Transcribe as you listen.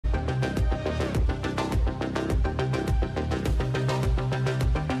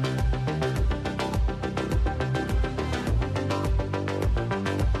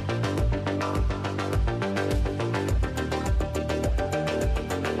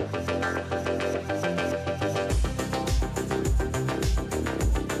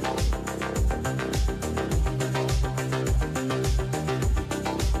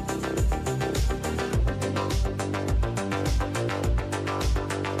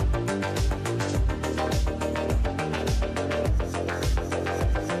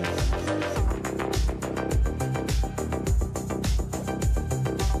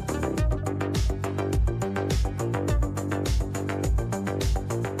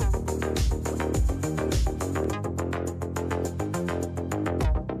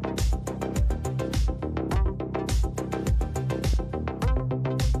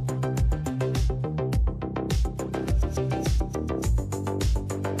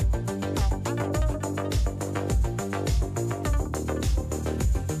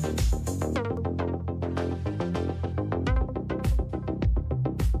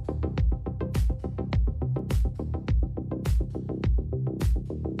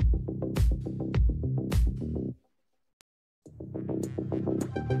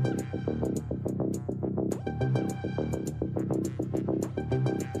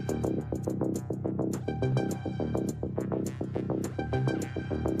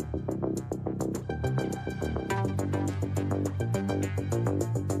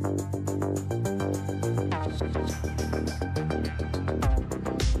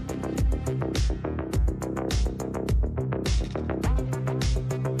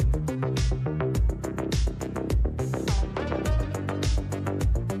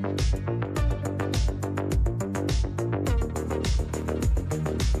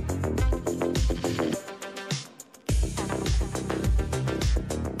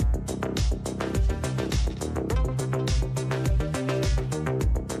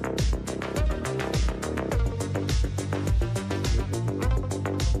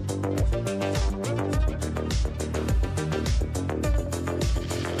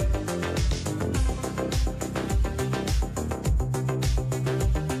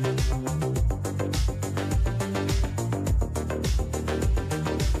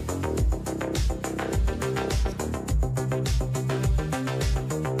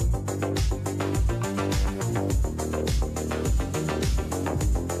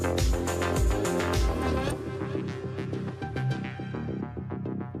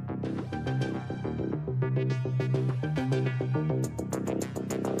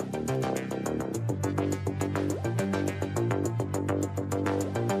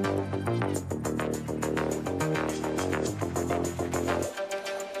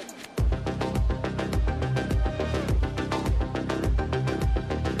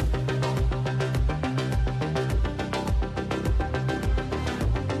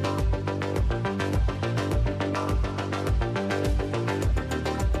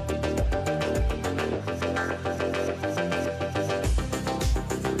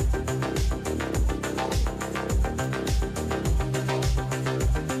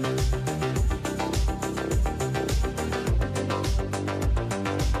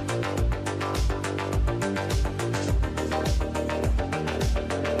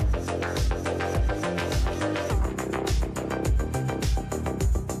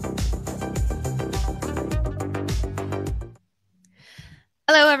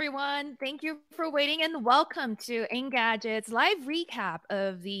Thank you for waiting and welcome to Engadget's live recap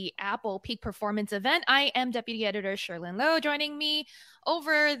of the Apple Peak Performance event. I am Deputy Editor Sherlyn Lowe. Joining me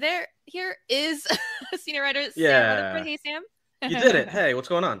over there here is Senior Writer Sam Rutherford. Hey, Sam. You did it. Hey, what's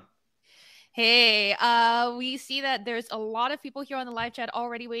going on? Hey, we see that there's a lot of people here on the live chat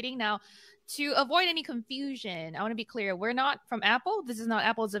already waiting. Now, to avoid any confusion, I want to be clear. We're not from Apple. This is not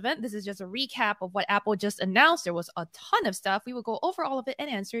Apple's event. This is just a recap of what Apple just announced. There was a ton of stuff. We will go over all of it and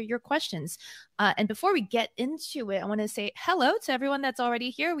answer your questions. And before we get into it, I want to say hello to everyone that's already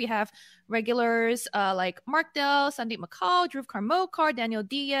here. We have regulars like Mark Dell, Sandeep McCall, Dhruv Karmokar, Daniel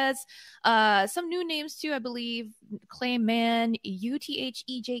Diaz, some new names too, I believe. Clayman,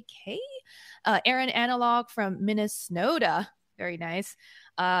 UTHEJK, Aaron Analog from Minnesota. Very nice.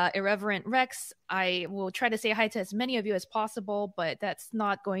 Irreverent Rex. I will try to say hi to as many of you as possible, but that's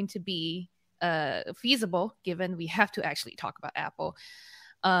not going to be feasible given we have to actually talk about Apple.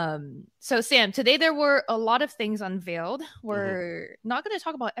 So Sam, today there were a lot of things unveiled. We're not going to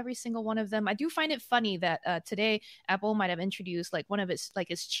talk about every single one of them. I do find it funny that today Apple might have introduced like one of its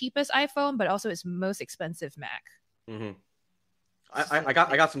cheapest iPhone, but also its most expensive Mac. I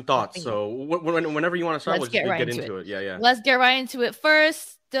got some thoughts. So whenever you want to start, let's get into it. Yeah. Let's get right into it.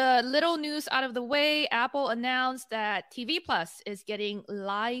 First, the little news out of the way. Apple announced that TV Plus is getting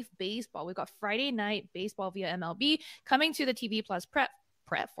live baseball. We've got Friday night baseball via MLB coming to the TV Plus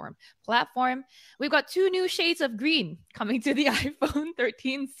platform. We've got 2 new shades of green coming to the iPhone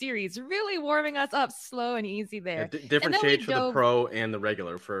 13 series, really warming us up slow and easy there. Yeah, different shades for the Pro and the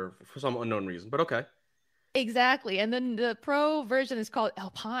regular for some unknown reason, but okay. Exactly. And then the Pro version is called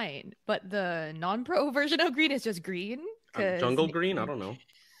Alpine, but the non-Pro version of green is just green. Jungle green? I don't know.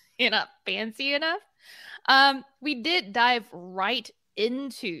 You're not fancy enough. We did dive right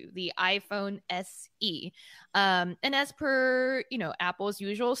into the iPhone SE. And as per, Apple's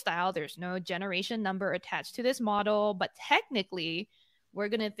usual style, there's no generation number attached to this model, but technically we're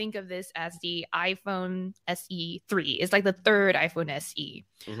going to think of this as the iPhone SE 3. It's like the third iPhone SE.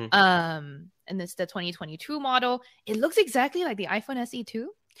 And it's the 2022 model. It looks exactly like the iPhone SE 2,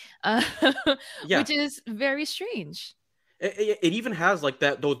 which is very strange. It even has like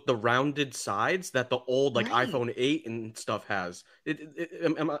the rounded sides that the old iPhone 8 and stuff has.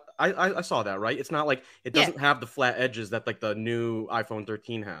 I saw that, right? It's not like it doesn't have the flat edges that like the new iPhone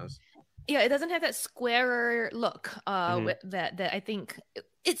 13 has. Yeah, it doesn't have that squarer look that I think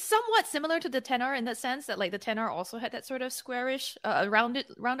it's somewhat similar to the 10R in that sense that like the 10R also had that sort of squarish rounded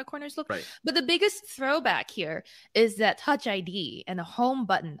corners look. Right. But the biggest throwback here is that Touch ID and the home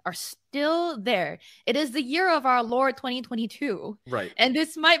button are still there. It is the year of our Lord 2022. Right. And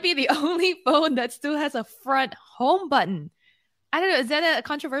this might be the only phone that still has a front home button. I don't know. Is that a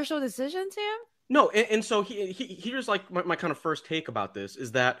controversial decision, Sam? No. And so here's like my kind of first take about this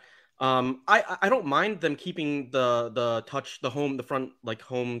is that I don't mind them keeping the front like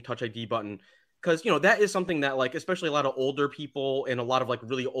home Touch ID button because that is something that like especially a lot of older people and a lot of like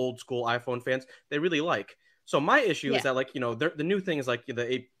really old school iPhone fans they really like. So my issue is that like the new thing is like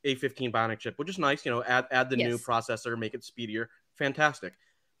the A15 Bionic chip, which is nice. Add the new processor, make it speedier, fantastic.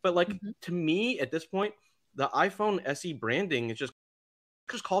 But like to me at this point, the iPhone SE branding is just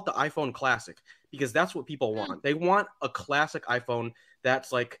call it the iPhone Classic because that's what people want. They want a classic iPhone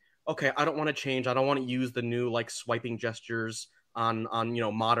that's like, okay, I don't want to change. I don't want to use the new like swiping gestures on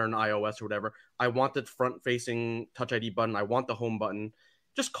modern iOS or whatever. I want the front-facing Touch ID button. I want the home button.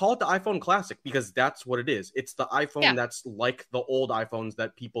 Just call it the iPhone Classic because that's what it is. It's the iPhone that's like the old iPhones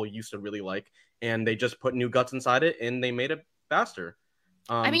that people used to really like, and they just put new guts inside it and they made it faster.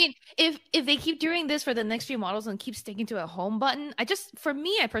 I mean, if they keep doing this for the next few models and keep sticking to a home button, I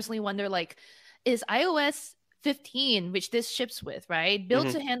personally wonder like, is iOS 15, which this ships with, right, built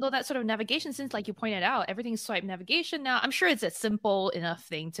to handle that sort of navigation since like you pointed out everything's swipe navigation now? I'm sure it's a simple enough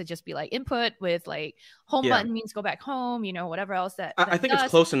thing to just be like input with like home button means go back home, whatever else that I think it's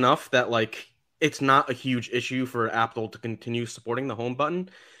close enough that like it's not a huge issue for Apple to continue supporting the home button.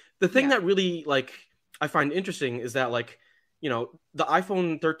 The thing that really like I find interesting is that like the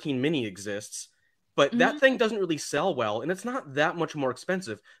iPhone 13 mini exists, but that thing doesn't really sell well, and it's not that much more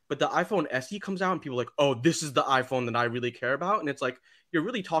expensive. But the iPhone SE comes out, and people are like, oh, this is the iPhone that I really care about. And it's like, you're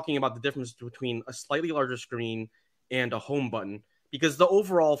really talking about the difference between a slightly larger screen and a home button, because the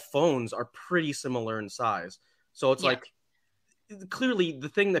overall phones are pretty similar in size. So it's like, clearly, the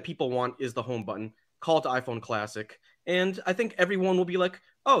thing that people want is the home button. Call it the iPhone Classic. And I think everyone will be like,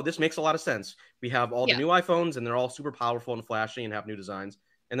 oh, this makes a lot of sense. We have all the new iPhones, and they're all super powerful and flashy and have new designs.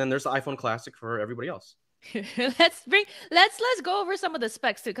 And then there's the iPhone Classic for everybody else. let's go over some of the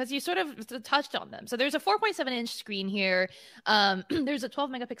specs too, because you sort of touched on them. So there's a 4.7-inch screen here. There's a 12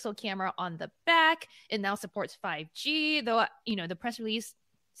 megapixel camera on the back. It now supports 5G, though the press release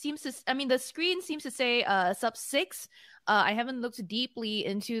seems to, I mean, the screen seems to say sub 6. I haven't looked deeply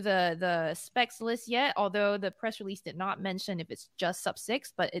into the specs list yet, although the press release did not mention if it's just sub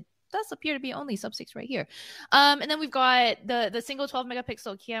 6, but it does appear to be only sub 6 right here. And then we've got the single 12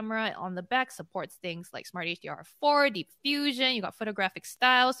 megapixel camera on the back, supports things like Smart HDR4, Deep Fusion. You got photographic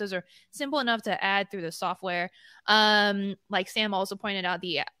styles. Those are simple enough to add through the software. Like Sam also pointed out,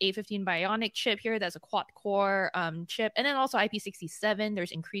 the A15 Bionic chip here, that's a quad core chip. And then also IP67,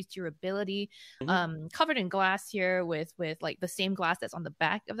 there's increased durability, covered in glass here with like the same glass that's on the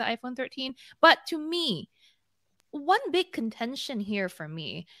back of the iPhone 13. But to me, one big contention here for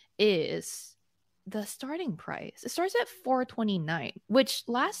me is the starting price. It starts at $429, which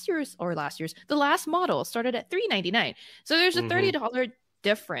the last model started at $399. So there's a $30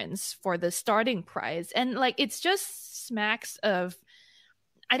 difference for the starting price. And like, it's just smacks of,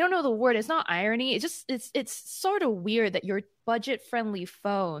 I don't know the word, it's not irony. It's sort of weird that your budget friendly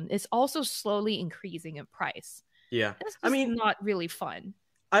phone is also slowly increasing in price. Yeah. That's just not really fun.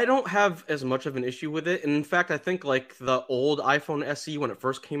 I don't have as much of an issue with it. And in fact, I think like the old iPhone SE when it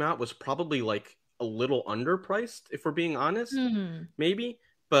first came out was probably like a little underpriced, if we're being honest, maybe.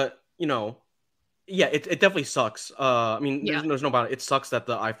 But yeah, it definitely sucks. I mean, there's no about it. It sucks that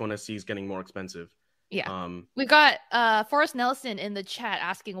the iPhone SE is getting more expensive. Yeah. We got Forrest Nelson in the chat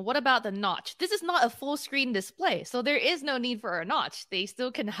asking, what about the notch? This is not a full screen display, so there is no need for a notch. They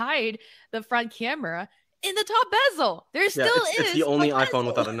still can hide the front camera in the top bezel. There still is. It's the only iPhone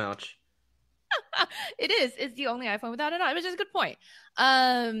without a notch. It is. It's the only iPhone without a notch, which is a good point.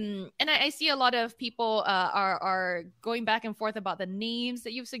 And I see a lot of people are going back and forth about the names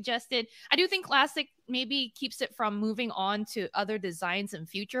that you've suggested. I do think Classic maybe keeps it from moving on to other designs in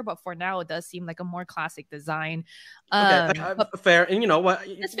future, but for now it does seem like a more classic design. Fair. And you know what?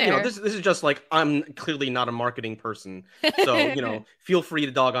 This is just like, I'm clearly not a marketing person, so feel free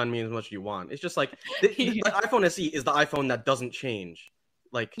to dog on me as much as you want. It's just like the iPhone SE is the iPhone that doesn't change.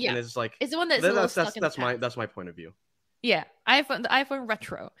 Like, and it's like, it's the one that's that's my point of view. Yeah, the iPhone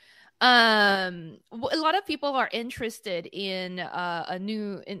Retro. A lot of people are interested in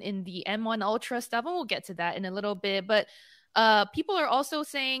in the M1 Ultra stuff, and we'll get to that in a little bit. But people are also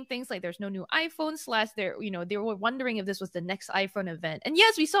saying things like there's no new iPhone / they were wondering if this was the next iPhone event. And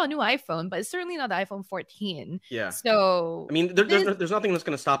yes, we saw a new iPhone, but it's certainly not the iPhone 14. Yeah. So I mean, there's nothing that's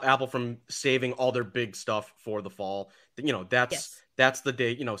going to stop Apple from saving all their big stuff for the fall. That's the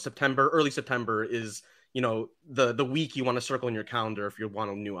day. Early September is the week you want to circle in your calendar if you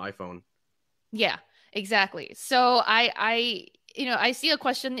want a new iPhone. Yeah, exactly. So I see a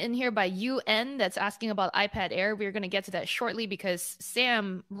question in here by UN that's asking about iPad Air. We're going to get to that shortly because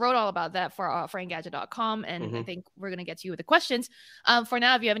Sam wrote all about that for Engadget.com, and I think we're going to get to you with the questions. For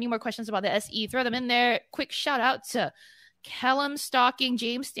now, if you have any more questions about the SE, throw them in there. Quick shout out to Callum Stocking,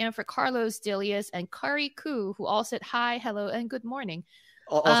 James Stanford, Carlos Dilius, and Kari Koo, who all said hi, hello, and good morning.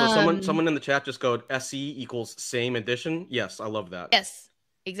 Also, someone in the chat just go SE equals same edition. Yes, I love that. Yes,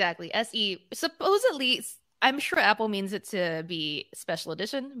 exactly. SE supposedly, I'm sure Apple means it to be special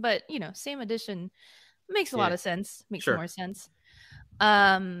edition, but same edition makes a lot of sense. Makes more sense.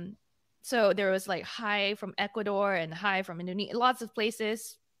 So there was like hi from Ecuador and hi from Indonesia, lots of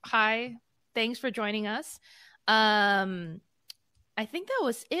places. Hi, thanks for joining us. I think that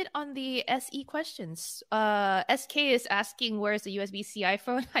was it on the SE questions. SK is asking where's the USB-C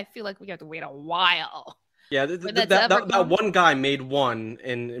iPhone. I feel like we have to wait a while. Yeah, that one guy made one,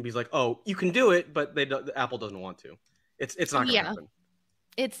 and he's like, "Oh, you can do it," but Apple doesn't want to. It's not gonna happen.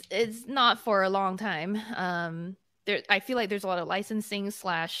 It's not for a long time. I feel like there's a lot of licensing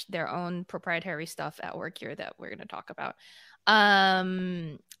 / their own proprietary stuff at work here that we're gonna talk about. A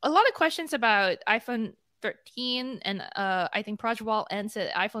lot of questions about iPhone 13, and I think Prajwal ends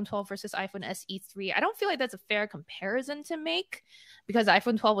at iPhone 12 versus iPhone SE3. I don't feel like that's a fair comparison to make because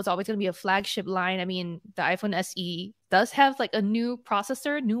iPhone 12 was always going to be a flagship line. I mean, the iPhone SE does have like a newer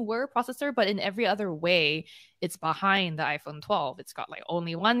processor, but in every other way, it's behind the iPhone 12. It's got like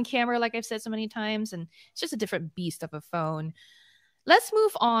only one camera, like I've said so many times, and it's just a different beast of a phone. Let's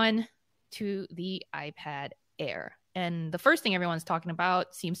move on to the iPad Air. And the first thing everyone's talking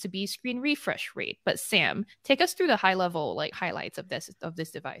about seems to be screen refresh rate. But Sam, take us through the high level highlights of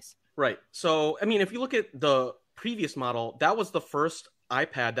this device. Right. So, I mean, if you look at the previous model, that was the first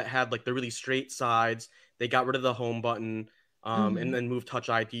iPad that had like the really straight sides. They got rid of the home button and then moved Touch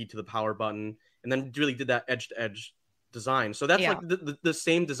ID to the power button, and then really did that edge to edge design. So that's Yeah. like the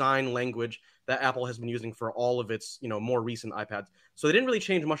same design language that Apple has been using for all of its, more recent iPads. So they didn't really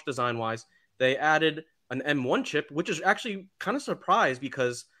change much design wise. They added an M1 chip, which is actually kind of surprised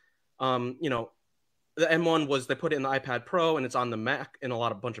because, the M1 was, they put it in the iPad Pro and it's on the Mac in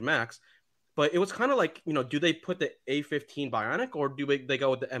a bunch of Macs. But it was kind of like, do they put the A15 Bionic or do they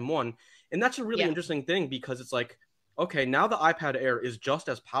go with the M1? And that's a really Yeah. interesting thing because it's like, okay, now the iPad Air is just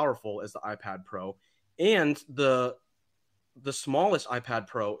as powerful as the iPad Pro, and the smallest iPad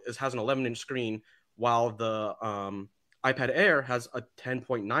Pro has an 11-inch screen, while the iPad Air has a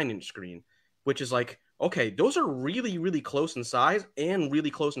 10.9-inch screen, which is like, okay, those are really, really close in size and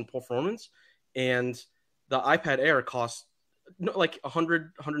really close in performance. And the iPad Air costs like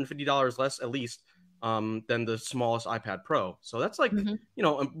 $150 less at least than the smallest iPad Pro. So that's like, Mm-hmm.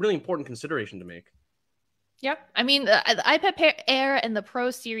 a really important consideration to make. Yep. I mean, the iPad Air and the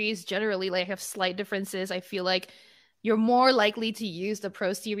Pro series generally like have slight differences. I feel like you're more likely to use the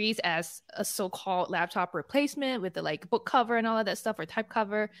Pro series as a so-called laptop replacement with the like book cover and all of that stuff, or type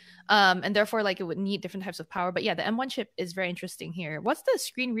cover. And therefore like it would need different types of power. But yeah, the M1 chip is very interesting here. What's the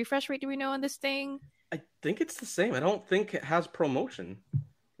screen refresh rate, do we know, on this thing? I think it's the same. I don't think it has promotion.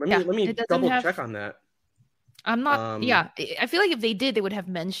 Let me Yeah, let it me doesn't double have. check on that. I'm not. Um, Yeah, I feel like if they did, they would have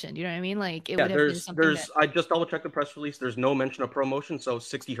mentioned. You know what I mean? Like it yeah, would have been something there's that. I just double checked the press release. There's no mention of promotion, so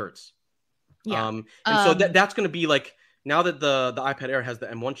 60 hertz. Yeah. And so Um. that's going to be like, now that the iPad Air has the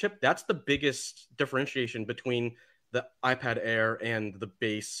M1 chip, that's the biggest differentiation between the iPad Air and the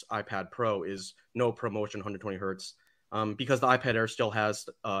base iPad Pro is no promotion 120 hertz. Because the iPad Air still has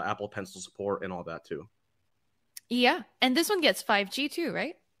Apple Pencil support and all that too. Yeah, and this one gets 5G too,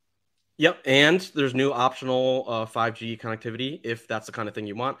 right? Yep, and there's new optional 5G connectivity if that's the kind of thing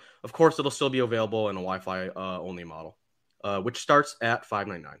you want. Of course, it'll still be available in a Wi-Fi only model, which starts at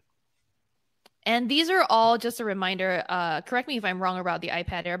 $599. And these are all, just a reminder, correct me if I'm wrong about the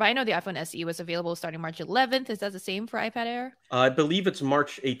iPad Air, but I know the iPhone SE was available starting March 11th. Is that the same for iPad Air? I believe it's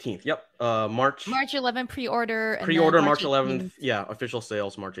March 18th. Yep, March 11th pre-order, and then pre-order March March 11th. 18th. Yeah, official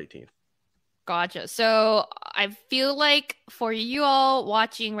sales March 18th. Gotcha. So I feel like for you all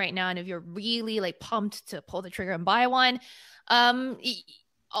watching right now, and if you're really like pumped to pull the trigger and buy one, um,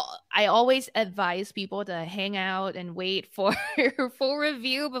 I always advise people to hang out and wait for full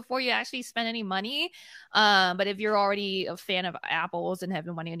review before you actually spend any money. But if you're already a fan of Apples and have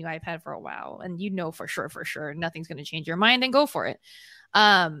been wanting a new iPad for a while, and you know for sure, nothing's going to change your mind, then go for it.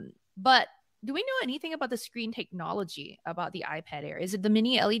 But do we know anything about the screen technology about the iPad Air? Is it the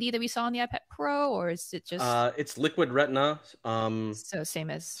mini LED that we saw on the iPad Pro, or is it just It's liquid retina. so same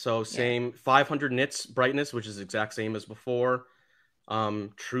as So yeah? same 500 nits brightness, which is exact same as before.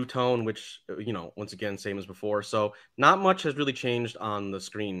 True tone, which once again same as before. So not much has really changed on the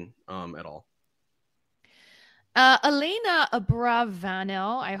screen at all. Elena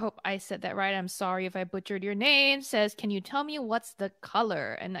Abravanel, I hope I said that right. I'm sorry if I butchered your name. Says, can you tell me what's the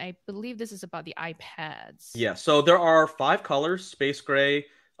color? And I believe this is about the iPads. Yeah, so there are 5 colors: space gray,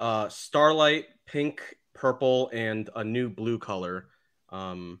 starlight, pink, purple, and a new blue color.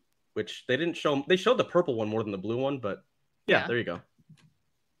 Which they didn't show. They showed the purple one more than the blue one, but yeah, Yeah. there you go.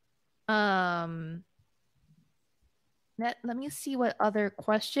 Um, let me see what other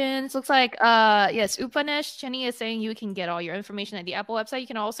questions. Looks like yes, Upanesh Jenny is saying you can get all your information at the Apple website. You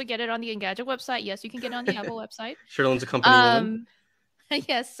can also get it on the Engadget website. Yes, you can get it on the Apple website. Sherlin's a company woman. Um,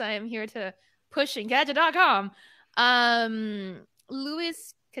 yes, I am here to push Engadget.com.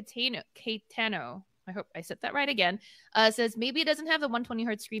 Louis Catano, I hope I said that right again, says maybe it doesn't have the 120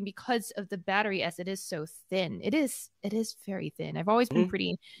 hertz screen because of the battery, as it is so thin. It is very thin. I've always been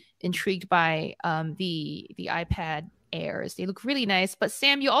pretty intrigued by the iPad Airs. They look really nice. But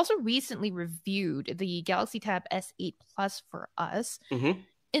Sam, you also recently reviewed the Galaxy Tab S8 Plus for us.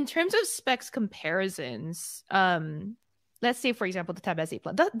 In terms of specs comparisons, let's say, for example, the Tab S8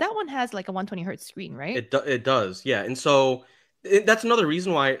 Plus, that one has like a 120 hertz screen, right? It does, yeah. And so that's another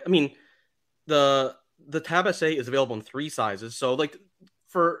reason why. I mean, the Tab SA is available in 3 sizes. So like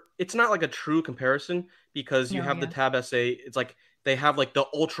it's not like a true comparison because you No, have the yeah. Tab SA. It's like they have like the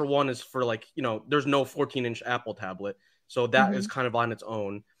Ultra one is for like, there's no 14-inch Apple tablet. So that is kind of on its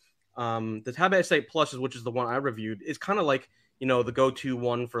own. The Tab S8 Plus, which is the one I reviewed, is kind of like, the go-to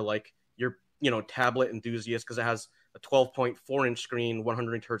one for like your, tablet enthusiast because it has a 12.4-inch screen,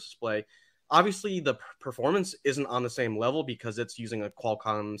 100 hertz display. Obviously, the performance isn't on the same level because it's using a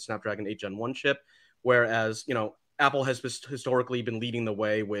Qualcomm Snapdragon 8 Gen 1 chip, whereas, Apple has historically been leading the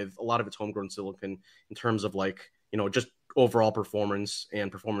way with a lot of its homegrown silicon in terms of like, just overall performance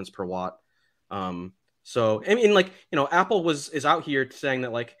and performance per watt. So, I mean, like, Apple is out here saying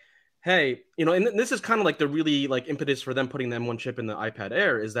that like hey, and this is kind of like the really like impetus for them putting the M1 chip in the iPad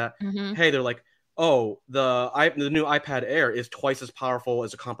Air is that, Mm-hmm. hey, they're like, oh, the new iPad Air is twice as powerful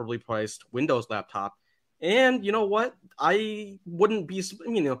as a comparably priced Windows laptop. And you know what? I wouldn't be,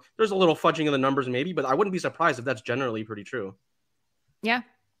 there's a little fudging of the numbers maybe, but I wouldn't be surprised if that's generally pretty true. Yeah,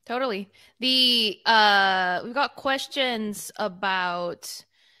 totally. We've got questions about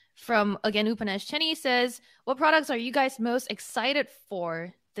from again Upanesh Chenny says, "What products are you guys most excited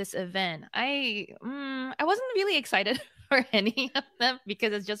for this event?" I wasn't really excited for any of them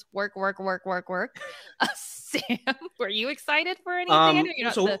because it's just work, work, work, work, work. Sam, were you excited for anything? I know you're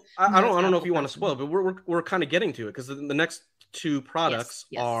not the So I don't most I don't know if Apple you want to spoil person. it, but we're kind of getting to it because the next two Yes, products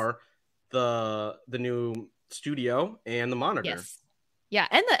yes, are the new Studio and the monitor. yes. Yeah,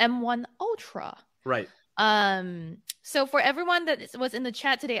 and the M1 Ultra. Right. So for everyone that was in the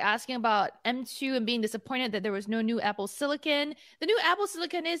chat today asking about M2 and being disappointed that there was no new Apple Silicon, the new Apple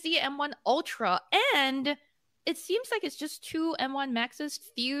Silicon is the M1 Ultra, and it seems like it's just two M1 Maxes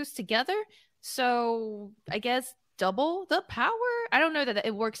fused together. So I guess double the power. I don't know that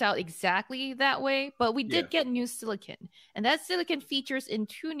it works out exactly that way, but we Yeah. did get new silicon, and that silicon features in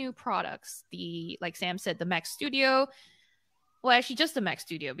two new products. Like Sam said, the Mac Studio, well, actually, just the Mac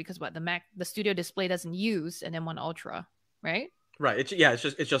Studio because the Studio display doesn't use an M1 Ultra, right? Right.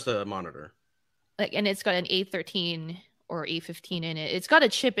 It's just a monitor. Like, and it's got an A13 or A15 in it. It's got a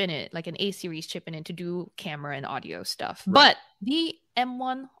chip in it, like an A series chip in it to do camera and audio stuff. Right. But the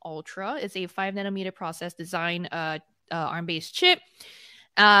M1 Ultra is a 5 nanometer process design ARM-based chip.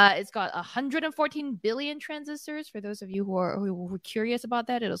 It's got 114 billion transistors. For those of you who are curious about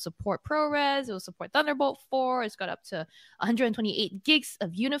that, it'll support ProRes. It'll support Thunderbolt 4. It's got up to 128 gigs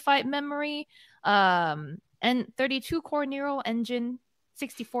of unified memory, and 32 core neural engine,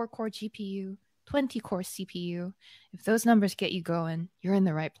 64 core GPU, 20 core CPU. If those numbers get you going, you're in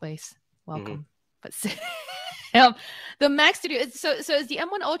the right place. Welcome. Mm-hmm. But the Mac Studio. So is the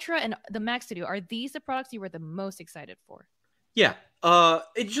M1 Ultra and the Mac Studio, are these the products you were the most excited for? Yeah.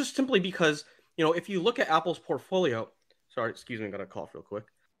 It's just simply because, if you look at Apple's portfolio, sorry, excuse me, I got a cough real quick.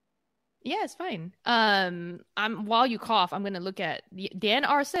 Yeah, it's fine. While you cough, I'm gonna look at Dan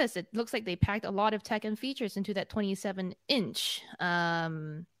R says it looks like they packed a lot of tech and features into that 27-inch.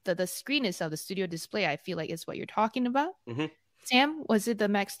 The screen itself, the Studio display, I feel like is what you're talking about. Mm-hmm. Sam, was it the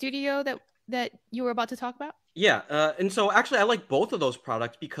Mac Studio that you were about to talk about? Yeah, and so actually I like both of those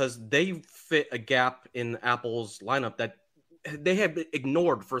products because they fit a gap in Apple's lineup that they have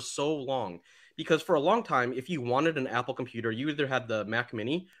ignored for so long. Because for a long time, if you wanted an Apple computer, you either had the Mac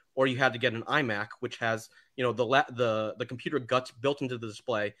Mini or you had to get an iMac, which has the computer guts built into the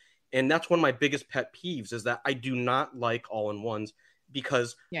display. And that's one of my biggest pet peeves is that I do not like all-in-ones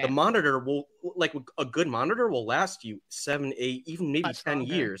because the monitor will, like a good monitor will last you 7, 8, even maybe 10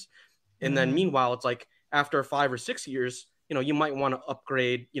 years. And then meanwhile, it's like after 5 or 6 years, you might want to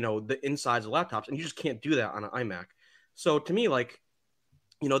upgrade, the insides of laptops, and you just can't do that on an iMac. So to me, like,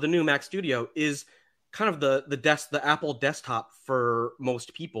 the new Mac Studio is kind of the Apple desktop for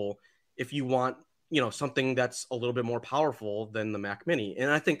most people if you want, something that's a little bit more powerful than the Mac Mini.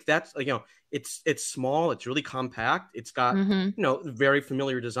 And I think that's, it's small, it's really compact, it's got, very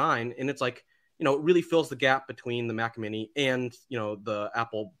familiar design, and it's like, it really fills the gap between the Mac Mini and,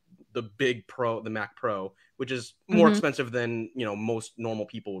 the big Pro, the Mac Pro, which is more expensive than, most normal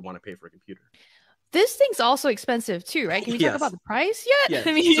people would want to pay for a computer. This thing's also expensive too, right? Can we talk about the price yet?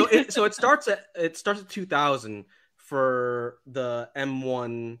 Yeah. I mean, so it starts at 2,000 for the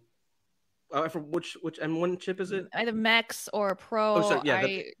M1. For which M1 chip is it? Either Max or Pro. Oh, sorry, yeah,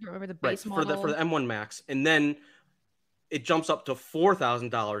 I remember the base model for the M1 Max, and then it jumps up to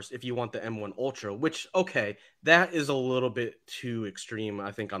 $4,000 if you want the M1 Ultra. Which, okay, that is a little bit too extreme,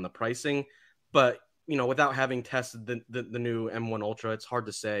 I think, on the pricing. But without having tested the new M1 Ultra, it's hard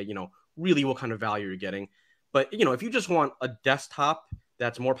to say, really what kind of value you're getting. But, if you just want a desktop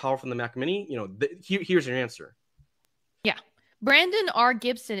that's more powerful than the Mac Mini, here's your answer. Yeah. Brandon R.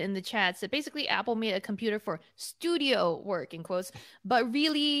 Gibson in the chat said basically Apple made a computer for studio work, in quotes, but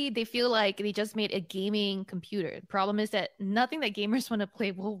really they feel like they just made a gaming computer. The problem is that nothing that gamers want to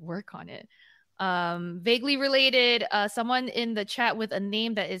play will work on it. Vaguely related, someone in the chat with a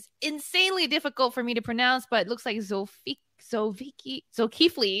name that is insanely difficult for me to pronounce, but it looks like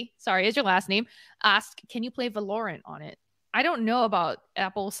Zokifli, sorry, is your last name, asked, can you play Valorant on it? I don't know about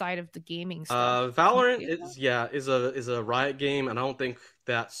Apple side of the gaming stuff. Valorant is a Riot game, and I don't think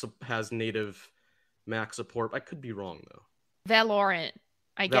that has native Mac support. I could be wrong though. Valorant,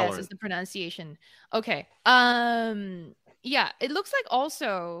 I guess is the pronunciation. Okay. Yeah, it looks like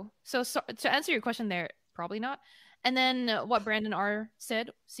also. So to answer your question there, probably not. And then what Brandon R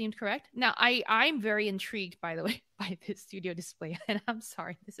said seemed correct. Now, I'm very intrigued, by the way, by this studio display. And I'm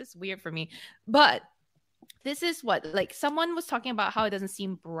sorry, this is weird for me. But this is what, like, someone was talking about how it doesn't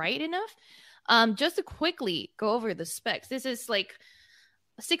seem bright enough. Just to quickly go over the specs, this is like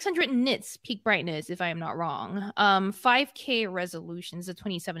 600 nits peak brightness, if I am not wrong. 5K resolution is a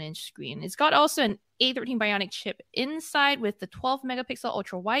 27-inch screen. It's got also an A13 Bionic chip inside with the 12 megapixel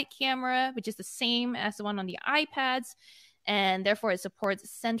ultra wide camera, which is the same as the one on the iPads, and therefore it supports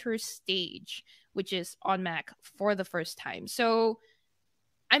center stage, which is on Mac for the first time. So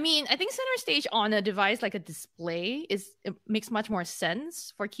I mean, I think center stage on a device like a display it makes much more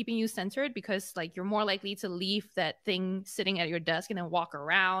sense for keeping you centered, because like you're more likely to leave that thing sitting at your desk and then walk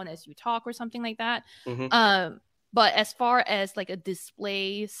around as you talk or something like that. Mm-hmm. But as far as like a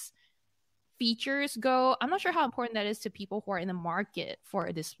display's features go, I'm not sure how important that is to people who are in the market for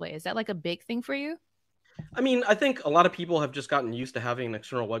a display. Is that like a big thing for you? I mean, I think a lot of people have just gotten used to having an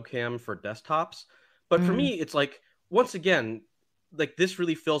external webcam for desktops. But for Mm. me, it's like, once again, like this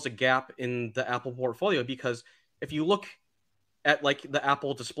really fills a gap in the Apple portfolio, because if you look at like the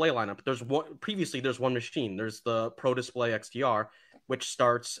Apple display lineup, there's one machine. There's the Pro Display XDR, which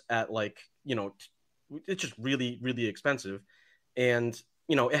starts at like, it's just really, really expensive. And,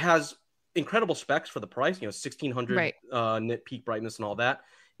 it has incredible specs for the price, 1600 Right. nit peak brightness and all that.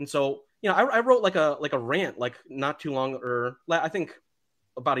 And so, I wrote like a rant like not too long, or I think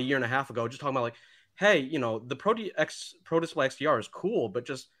about a year and a half ago, just talking about like, hey, the Pro Display XDR is cool, but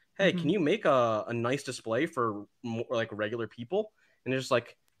just hey, can Mm-hmm. you make a nice display for more, like regular people? And it's just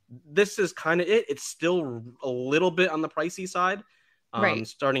like, this is kind of it. It's still a little bit on the pricey side, Right.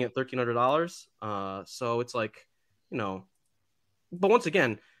 starting at $1,300. So it's like, but once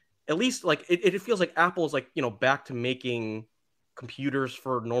again, at least like it feels like Apple's like, back to making computers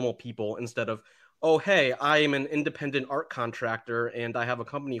for normal people, instead of, oh hey, I am an independent art contractor and I have a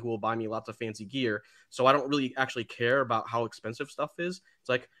company who will buy me lots of fancy gear, so I don't really actually care about how expensive stuff is. It's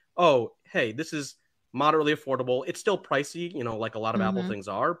like, oh hey, this is moderately affordable. It's still pricey, like a lot of Apple Mm-hmm. things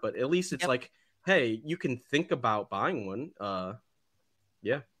are, but at least it's Yep. like, hey, you can think about buying one.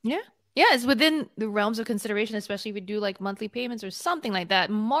 Yeah. Yeah. Yeah, it's within the realms of consideration, especially if you do like monthly payments or something like that.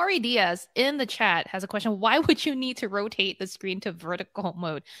 Mari Diaz in the chat has a question. Why would you need to rotate the screen to vertical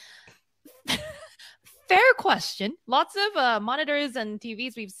mode? Fair question. Lots of monitors and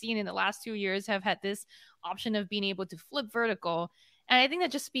TVs we've seen in the last 2 years have had this option of being able to flip vertical. And I think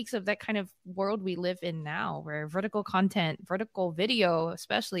that just speaks of that kind of world we live in now, where vertical content, vertical video,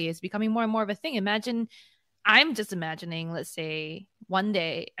 especially, is becoming more and more of a thing. I'm just imagining, let's say one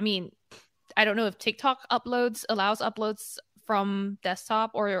day, I mean, I don't know if TikTok allows uploads from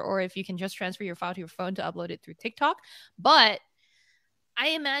desktop, or if you can just transfer your file to your phone to upload it through TikTok. But I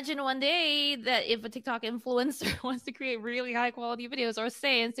imagine one day that if a TikTok influencer wants to create really high quality videos, or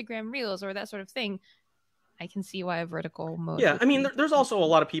say Instagram Reels or that sort of thing, I can see why a vertical mode Yeah, would I mean, be there's also a useful.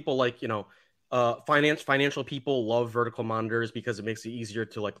 lot of people like, financial people love vertical monitors because it makes it easier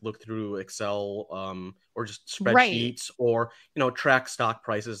to like look through Excel, or just Right. spreadsheets, or track stock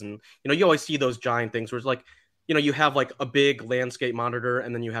prices. And you always see those giant things where it's like, you have like a big landscape monitor,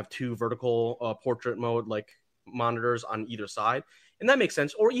 and then you have two vertical portrait mode like monitors on either side, and that makes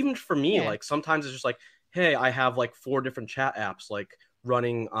sense. Or even for me, Yeah. like sometimes it's just like, hey, I have like four different chat apps like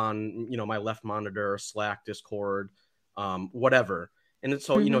running on my left monitor, Slack, Discord, whatever. And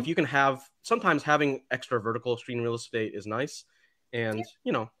so, Mm-hmm. if you can have, sometimes having extra vertical screen real estate is nice. Yeah. And,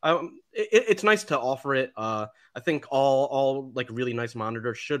 it's nice to offer it. I think all like really nice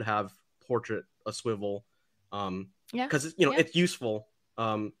monitors should have portrait, a swivel, Yeah. because, Yeah. it's useful.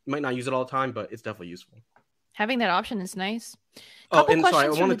 You might not use it all the time, but it's definitely useful. Having that option is nice. Oh, Couple and sorry, I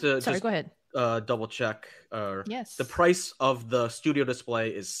questions from wanted the. to Sorry, just go ahead. double check. The Yes. price of the studio display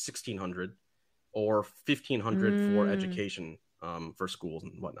is 1,600, or 1,500 for Mm, education, for schools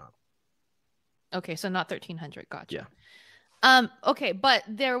and whatnot. okay, so not 1300. Gotcha. Yeah. Okay, but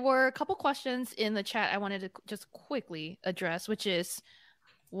there were a couple questions in the chat I wanted to just quickly address, which is,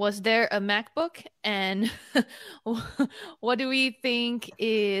 was there a MacBook, and what do we think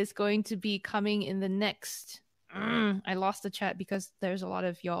is going to be coming in the next? I lost the chat because there's a lot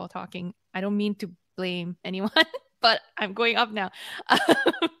of y'all talking. I don't mean to blame anyone, but I'm going up now.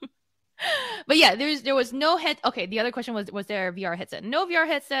 But yeah, there was no head. Okay, the other question was there a VR headset? No VR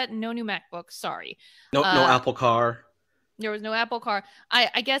headset, no new MacBook. Sorry. No Uh, Apple Car. there was no Apple Car.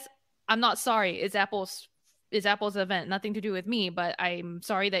 I guess I'm not sorry. It's Apple's event, nothing to do with me, but I'm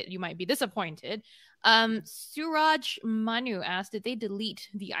sorry that you might be disappointed. Suraj Manu asked, did they delete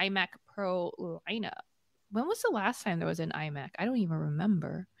the iMac Pro lineup? When was the last time there was an iMac? I don't even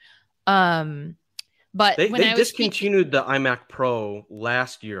remember. Um, But when They I was speaking, discontinued the iMac Pro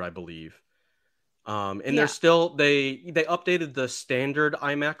last year, I believe. And they're yeah, still they updated the standard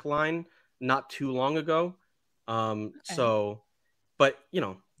iMac line not too long ago. okay, So, but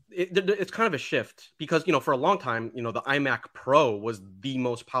it's kind of a shift because for a long time, the iMac Pro was the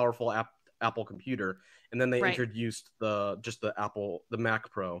most powerful Apple computer, and then they right. introduced the Mac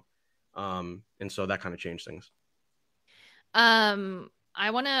Pro, and so that kind of changed things. I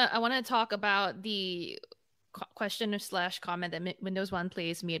wanna talk about the question slash comment that Windows One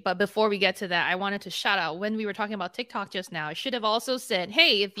Plays made. But before we get to that, I wanted to shout out when we were talking about TikTok just now. I should have also said,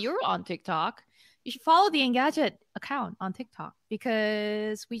 hey, if you're on TikTok, you should follow the Engadget account on TikTok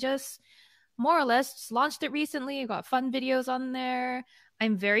because we just more or less just launched it recently. I got fun videos on there.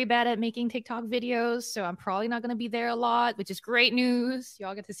 I'm very bad at making TikTok videos, so I'm probably not going to be there a lot, which is great news.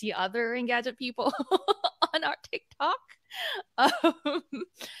 Y'all get to see other Engadget people on our TikTok. Um,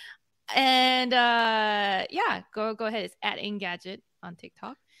 and yeah, go ahead. It's at Engadget on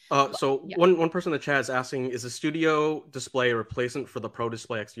TikTok. So Yeah. one person in the chat is asking, is the Studio Display a replacement for the Pro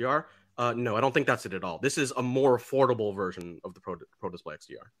Display XDR? No, I don't think that's it at all. This is a more affordable version of the Pro Display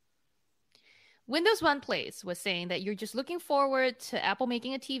XDR. Windows One Place was saying that you're just looking forward to Apple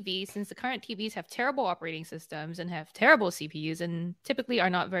making a TV since the current TVs have terrible operating systems and have terrible CPUs and typically are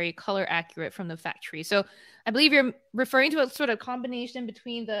not very color accurate from the factory. So I believe you're referring to a sort of combination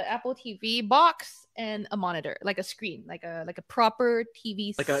between the Apple TV box and a monitor, like a screen, like a proper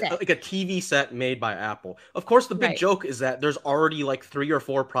TV set. Like a TV set made by Apple. Of course, the big Right. joke is that there's already like 3 or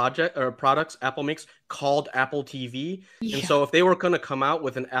 4 products Apple makes called Apple TV, and Yeah. so if they were going to come out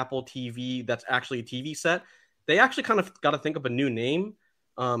with an Apple TV that's actually a TV set, they actually kind of got to think of a new name.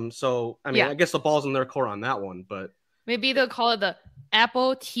 So I mean, Yeah. I guess the ball's in their court on that one, but Maybe they'll call it the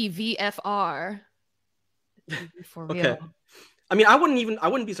Apple TV FR. TV for okay. real. I mean, I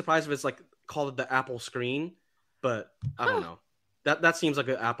wouldn't be surprised if it's like called the Apple Screen, but I don't Huh. know. That seems like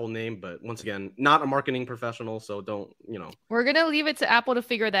an Apple name, but once again, not a marketing professional, so don't. We're gonna leave it to Apple to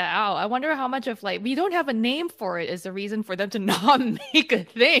figure that out. I wonder how much of like we don't have a name for it is the reason for them to not make a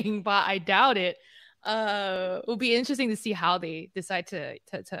thing, but I doubt it. It'll be interesting to see how they decide to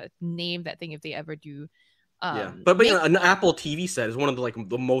name that thing if they ever do Yeah, but make an one. Apple TV set is one of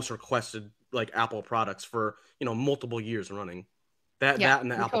the most requested like Apple products for multiple years running. Yeah, That and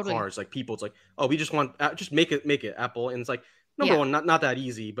the we're Apple totally. cars, like people, it's like, oh, we just want just make it Apple, and it's like number Yeah. one, not that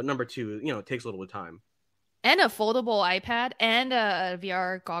easy, but number two, it takes a little bit of time. And a foldable iPad and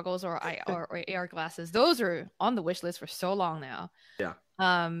VR goggles or AR glasses. Those are on the wish list for so long now. Yeah.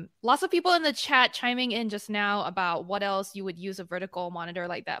 Lots of people in the chat chiming in just now about what else you would use a vertical monitor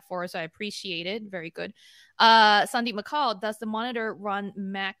like that for. So I appreciate it. Very good. Sandeep McCall, does the monitor run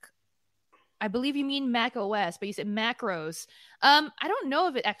Mac? I believe you mean Mac OS, but you said macros. I don't know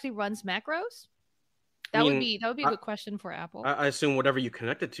if it actually runs macros. I mean, That would be a good question for Apple. I assume whatever you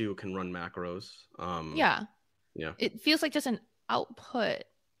connect it to can run macros. Yeah. Yeah. It feels like just an output.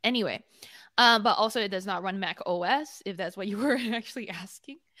 Anyway, but also it does not run Mac OS, if that's what you were actually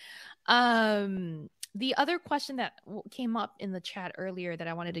asking. The other question that came up in the chat earlier that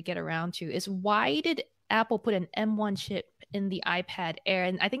I wanted to get around to is why did Apple put an M1 chip in the iPad Air?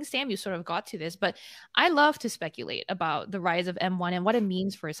 And I think Sam, you sort of got to this, but I love to speculate about the rise of M1 and what it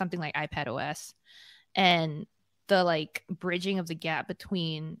means for something like iPad OS and the like bridging of the gap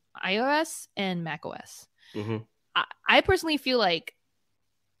between iOS and Mac OS. Mm-hmm. I personally feel like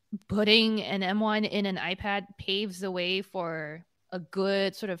putting an M1 in an iPad paves the way for a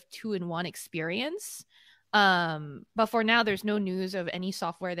good sort of 2-in-1 experience. But for now, there's no news of any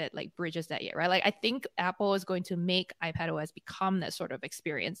software that like bridges that yet, right? Like I think Apple is going to make iPad OS become that sort of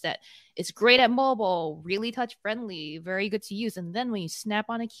experience that is great at mobile, really touch friendly, very good to use. And then when you snap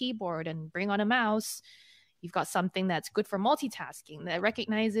on a keyboard and bring on a mouse, you've got something that's good for multitasking that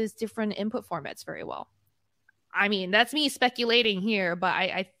recognizes different input formats very well. I mean, that's me speculating here, but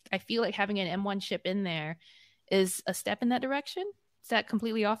I feel like having an M1 chip in there is a step in that direction. Is that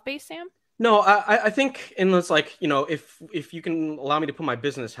completely off base, Sam? No, I think in this like if you can allow me to put my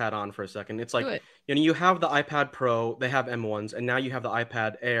business hat on for a second, it's Do like it. you have the iPad Pro, they have M1s, and now you have the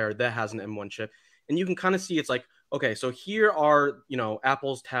iPad Air that has an M1 chip, and you can kind of see it's like okay, so here are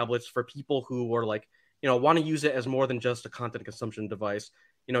Apple's tablets for people who are like want to use it as more than just a content consumption device.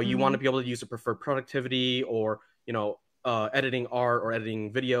 You want Mm-hmm. to be able to use it for productivity or editing art or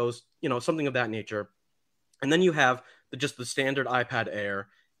editing videos, something of that nature. And then you have just the standard iPad Air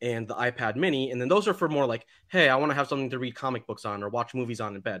and the iPad Mini, and then those are for more like, hey, I want to have something to read comic books on or watch movies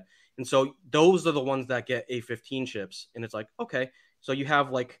on in bed. And so those are the ones that get A15 chips, and it's like, okay, so you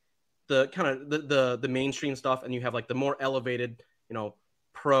have like the kind of the mainstream stuff, and you have like the more elevated,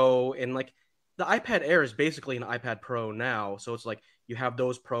 Pro, and like the iPad Air is basically an iPad Pro now, so it's like you have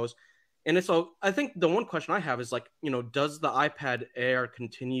those pros. And it's so I think the one question I have is like, does the iPad Air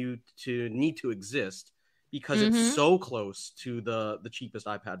continue to need to exist because it's Mm-hmm. so close to the cheapest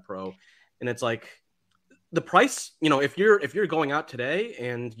iPad Pro? And it's like the price, if you're going out today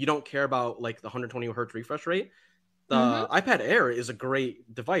and you don't care about like the 120 hertz refresh rate, Mm-hmm. the iPad Air is a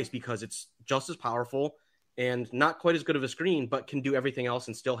great device because it's just as powerful and not quite as good of a screen, but can do everything else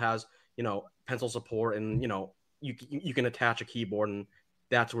and still has, pencil support, and you can attach a keyboard, and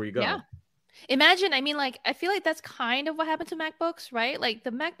that's where you Yeah. go. Imagine, I mean, like, I feel like that's kind of what happened to MacBooks, right? Like,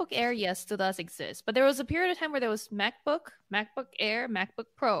 the MacBook Air, yes, still does exist, but there was a period of time where there was MacBook Air, MacBook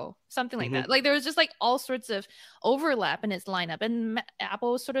Pro, something like Mm-hmm. that. Like, there was just like all sorts of overlap in its lineup, and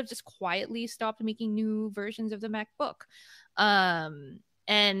Apple sort of just quietly stopped making new versions of the MacBook.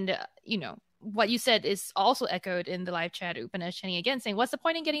 And what you said is also echoed in the live chat. Upanesh Chenny again saying, "What's the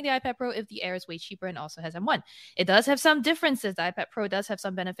point in getting the iPad Pro if the Air is way cheaper and also has M1?" It does have some differences. The iPad Pro does have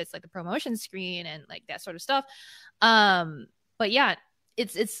some benefits like the promotion screen and like that sort of stuff. But yeah,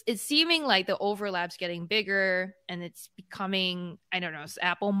 it's seeming like the overlap's getting bigger and it's becoming, I don't know, so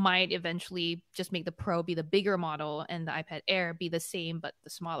Apple might eventually just make the Pro be the bigger model and the iPad Air be the same but the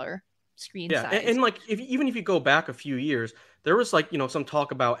smaller screen Yeah, and, size. and like even if you go back a few years, there was like some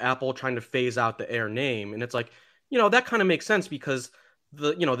talk about Apple trying to phase out the Air name, and it's like that kind of makes sense because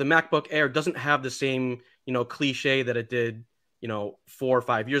the MacBook Air doesn't have the same cliche that it did 4 or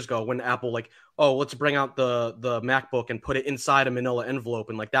 5 years ago when Apple like, oh, let's bring out the MacBook and put it inside a Manila envelope,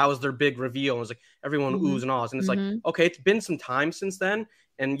 and like that was their big reveal, and it was like everyone Mm-hmm. oohs and ahs, and it's like, Mm-hmm. okay, it's been some time since then,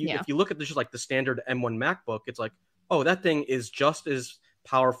 and Yeah. if you look at this just like the standard M1 MacBook, it's like, oh, that thing is just as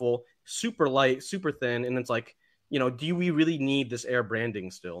powerful, super light, super thin, and it's like, do we really need this Air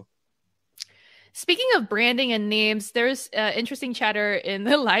branding still? Speaking of branding and names, there's interesting chatter in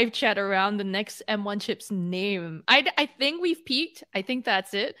the live chat around the next M1 chip's name. I think we've peaked. I think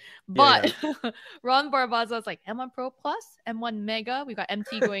that's it. Yeah, But Ron Barbaza is like M1 Pro Plus, M1 Mega. We got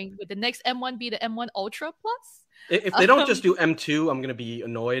MT going with the next M1 be the M1 Ultra if they Plus. don't just do M2, I'm gonna be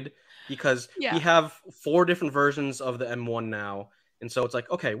annoyed because we Yeah. have 4 different versions of the M1 now, and so it's like,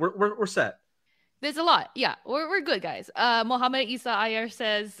 okay, we're set. There's a lot. Yeah, we're good, guys. Mohammed Isa Ayer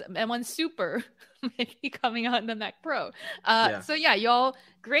says M1 Super maybe coming out in the Mac Pro. Yeah, So yeah, y'all,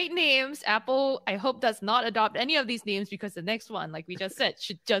 great names. Apple, I hope, does not adopt any of these names because the next one, like we just said,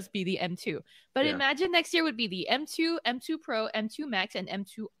 should just be the M2. But yeah, imagine next year would be the M2, M2 Pro, M2 Max, and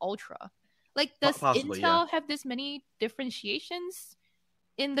M2 Ultra. Like, does possibly, yeah. Intel have this many differentiations?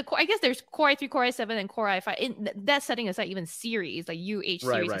 In the core, I guess there's Core i3, Core i7, and Core i5. In that setting aside, even series like U, H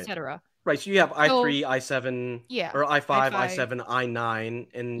Right, series, right. etc. Right, so you have So i3, i7, yeah, or i5, i5, i7, i9,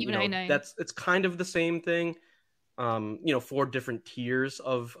 and even i9. it's kind of the same thing. 4 different tiers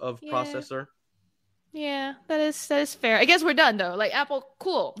of Yeah, processor. yeah, that is fair. I guess we're done though. Like Apple,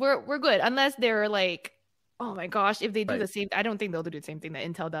 cool, we're good. Unless they're like, oh my gosh, if they do Right. the same, I don't think they'll do the same thing that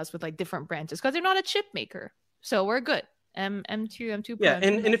Intel does with like different branches because they're not a chip maker. So we're good. M2, M2 Pro, Yeah, M2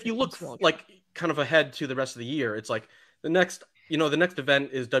 and Max, if you and look M2 Ultra. like kind of ahead to the rest of the year, it's like the next event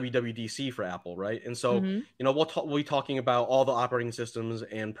is WWDC for Apple, right? And so, Mm-hmm. we'll be talking about all the operating systems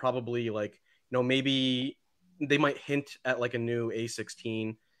and probably like, maybe they might hint at like a new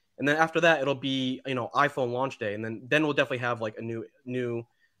A16. And then after that, it'll be, iPhone launch day. And then we'll definitely have like a new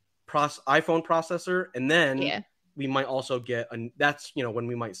iPhone processor. And then Yeah. we might also get that's, when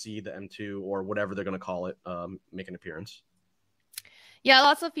we might see the M2 or whatever they're going to call it, make an appearance. Yeah,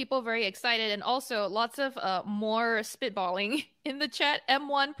 lots of people very excited, and also lots of more spitballing in the chat.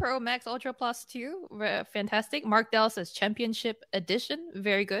 M1 Pro Max Ultra Plus 2, fantastic. Mark Dell says Championship Edition,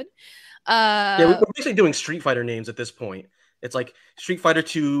 very good. Yeah, we're Uh, basically doing Street Fighter names at this point. It's like Street Fighter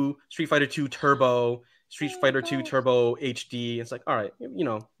 2, Street Fighter 2 Turbo, Street oh Fighter 2 gosh, Turbo HD. It's like, all right,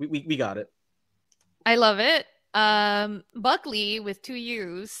 we got it. I love it. Buckley with two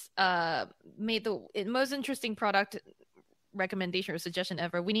U's made the most interesting product recommendation or suggestion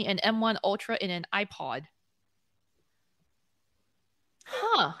ever. We need an M1 Ultra in an iPod.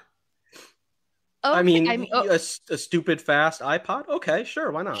 Huh. I Okay. I mean, mean, oh, a stupid fast iPod. Okay,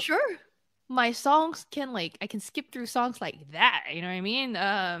 sure, why not? sure. My songs can like I can skip through songs like that, you know what I mean?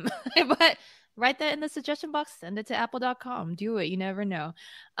 But write that in the suggestion box, send it to apple.com. Do it, you never know.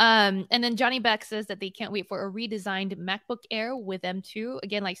 And then Johnny Beck says that they can't wait for a redesigned MacBook Air with M2.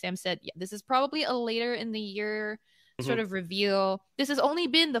 Again, like Sam said, yeah, this is probably a later in the year sort Hmm. of reveal. This has only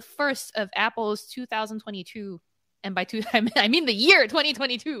been the first of Apple's 2022 and by I mean the year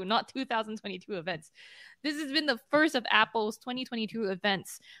 2022, not 2022 events. This has been the first of Apple's 2022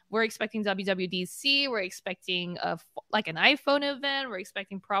 events. We're expecting WWDC. We're expecting like an iPhone event. We're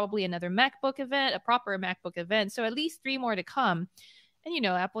expecting probably another MacBook event, a proper MacBook event. So at least 3 more to come. And you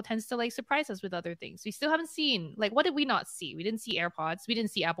know, Apple tends to like surprise us with other things. We still haven't seen, like, what did we not see? We didn't see AirPods. We didn't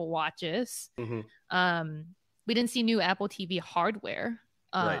see Apple Watches. We didn't see new Apple TV hardware.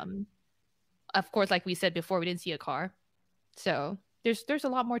 Right. Of course, like we said before, we didn't see a car. So there's a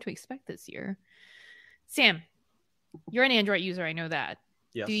lot more to expect this year. Sam, you're an Android user. I know that.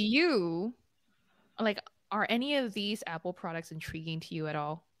 Yes. Do you, like, are any of these Apple products intriguing to you at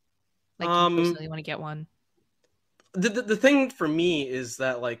all? Like, you personally want to get one? The thing for me is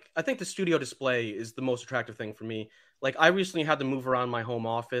that, like, I think the studio display is the most attractive thing for me. Like, I recently had to move around my home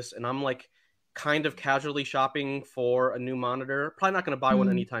office, and I'm like kind of casually shopping for a new monitor. Probably not going to buy one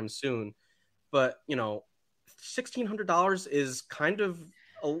anytime soon, but you know, $1,600 is kind of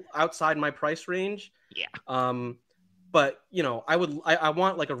outside my price range. Yeah. But you know, I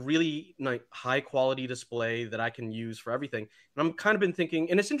want like a really high quality display that I can use for everything. And I'm kind of been thinking,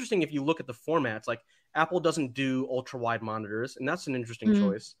 and it's interesting if you look at the formats, like Apple doesn't do ultra wide monitors, and that's an interesting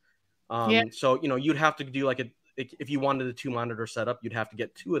choice. So you know, you'd have to do like if you wanted a 2 monitor setup, you'd have to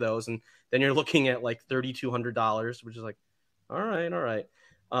get 2 of those, and then you're looking at like $3,200, which is like, all right.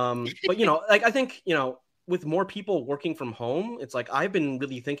 But you know, like I think, you know, with more people working from home, it's like I've been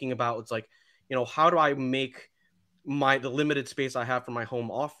really thinking about, it's like, you know, how do I make the limited space I have for my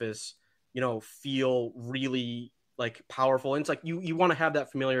home office, you know, feel really like powerful. And it's like you want to have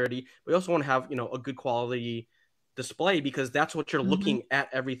that familiarity, but you also want to have, you know, a good quality display, because that's what you're looking at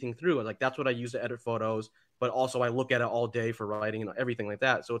everything through. Like that's what I use to edit photos, but also I look at it all day for writing and everything like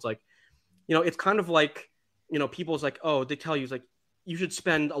that. So it's like, you know, it's kind of like, you know, people's like, oh, they tell you, it's like, you should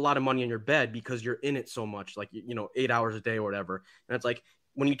spend a lot of money on your bed because you're in it so much, like, you know, 8 hours a day or whatever. And it's like,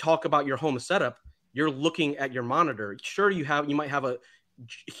 when you talk about your home setup, you're looking at your monitor. Sure, you might have a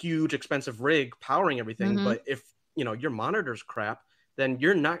huge expensive rig powering everything, but if, you know, your monitor's crap, then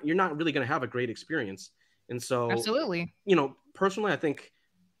you're not really going to have a great experience. And so, Absolutely, you know, personally, I think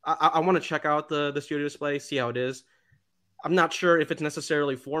I want to check out the studio display, see how it is. I'm not sure if it's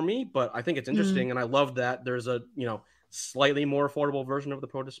necessarily for me, but I think it's interesting, and I love that there's a, you know, slightly more affordable version of the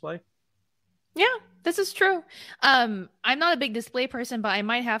Pro display. Yeah, this is true. I'm not a big display person, but I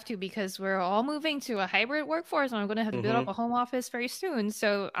might have to, because we're all moving to a hybrid workforce, and I'm going to have to build up a home office very soon.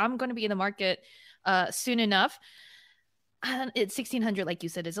 So I'm going to be in the market soon enough. And it's 1,600, like you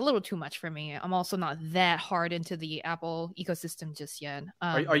said, is a little too much for me. I'm also not that hard into the Apple ecosystem just yet.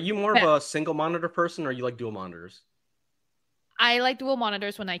 Are you more of a single monitor person, or you like dual monitors? I like dual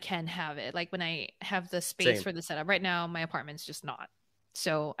monitors when I can have it, like when I have the space for the setup. Right now, my apartment's just not.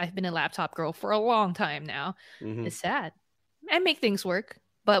 So I've been a laptop girl for a long time now. It's sad. I make things work,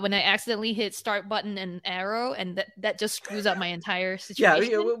 but when I accidentally hit start button and arrow, and that just screws up my entire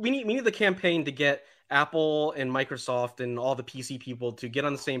situation. Yeah, we need the campaign to get Apple and Microsoft and all the PC people to get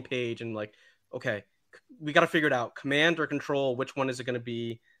on the same page and like, okay, we got to figure it out. Command or Control, which one is it going to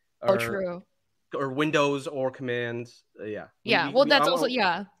be? Or, true. Or Windows or Command? Yeah. That's also We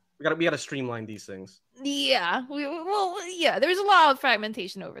got to streamline these things. Yeah. There's a lot of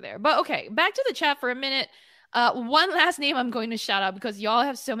fragmentation over there. But okay, back to the chat for a minute. One last name I'm going to shout out, because y'all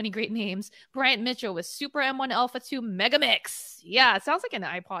have so many great names. Bryant Mitchell with Super M1 Alpha 2 Megamix. Yeah, it sounds like an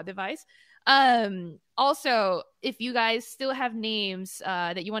iPod device. Also, if you guys still have names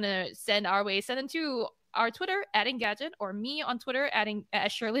that you want to send our way, send them to our Twitter at Engadget, or me on Twitter at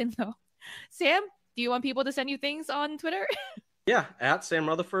Sherlyn. No. Sam, do you want people to send you things on Twitter? Yeah, at Sam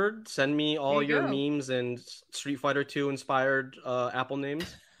Rutherford. Send me all your memes and Street Fighter 2 inspired Apple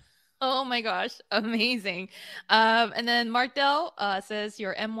names. Oh my gosh, amazing. And then Mark Dell says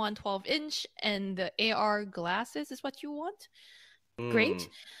your M1 12-inch and the AR glasses is what you want. Great.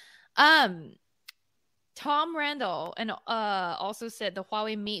 Tom Randall and also said the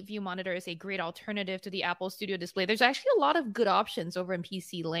Huawei Mate View monitor is a great alternative to the Apple Studio Display. There's actually a lot of good options over in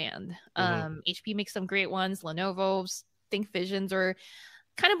PC land. HP makes some great ones. Lenovo's ThinkVisions are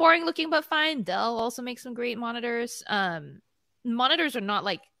kind of boring looking but fine. Dell also makes some great monitors. Monitors are not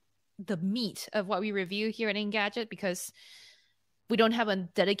like the meat of what we review here at Engadget, because we don't have a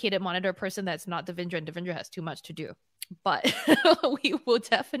dedicated monitor person that's not Devindra, and Devindra has too much to do. But we will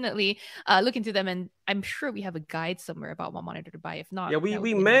definitely look into them, and I'm sure we have a guide somewhere about what monitor to buy. If not, yeah,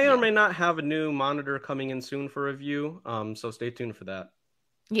 we may or may not have a new monitor coming in soon for review. So stay tuned for that.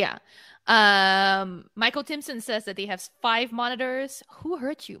 Yeah. Michael Timpson says that they have 5 monitors. Who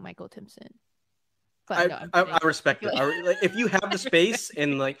hurt you, Michael Timpson? But I respect it. If you have the space,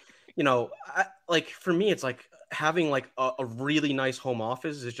 and like, you know, like for me, it's like having like a really nice home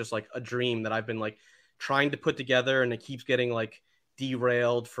office is just like a dream that I've been like trying to put together, and it keeps getting like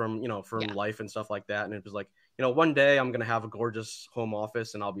derailed from from Yeah. life and stuff like that. And it was like, one day I'm gonna have a gorgeous home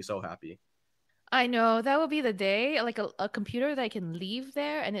office and I'll be so happy. I know that would be the day, like a computer that I can leave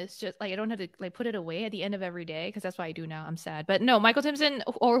there, and it's just like I don't have to like put it away at the end of every day because that's what I do now. I'm sad, but no, Michael Timpson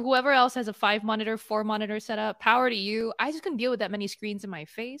or whoever else has a 5 monitor, 4 monitor setup, power to you. I just couldn't deal with that many screens in my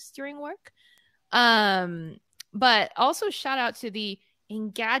face during work. Um, but also shout out to the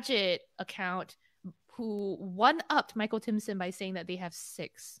Engadget account who one upped Michael Timpson by saying that they have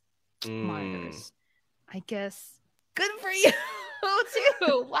 6 monitors. I guess good for you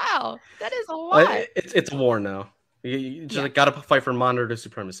too. Wow, that is a lot. It's a war now. You just Yeah, like, gotta fight for monitor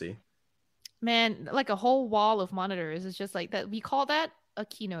supremacy. man, like a whole wall of monitors is just like that. We call that a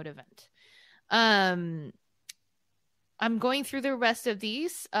keynote event. Um, I'm going through the rest of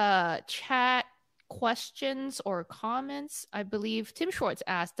these chat questions or comments. I believe Tim Schwartz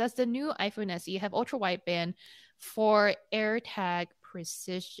asked, does the new iPhone SE have ultra wideband for AirTag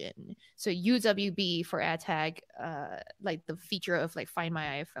precision? So UWB for AirTag, like the feature of like Find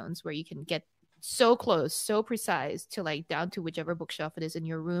My iPhones, where you can get so close, so precise to like down to whichever bookshelf it is in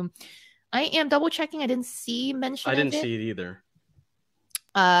your room. I am double checking. I didn't see mention I of didn't it. see it either.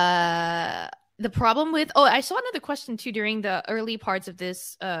 The problem with I saw another question too during the early parts of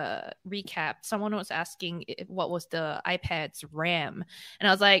this recap. Someone was asking what was the iPad's RAM, and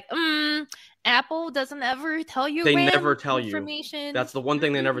I was like, Apple doesn't ever tell you They RAM never tell you. information. That's the one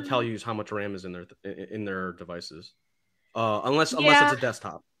thing they never tell you, is how much RAM is in their devices. Unless it's Yeah, a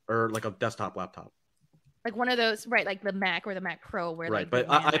desktop or like a desktop laptop. like one of those, right? Like the Mac or the Mac Pro, where Right, like the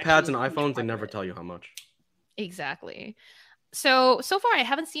but RAM iPads actually is and a huge iPhones, they part of never it. tell you how much. Exactly. So far, I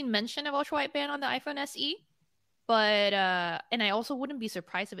haven't seen mention of ultra wideband on the iPhone SE. But and I also wouldn't be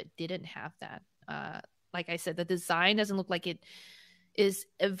surprised if it didn't have that. Like I said, the design doesn't look like it is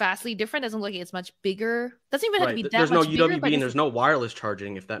vastly different. Doesn't look like it's much bigger. Doesn't even have to Right. be that There's no much bigger, UWB but and it's there's no wireless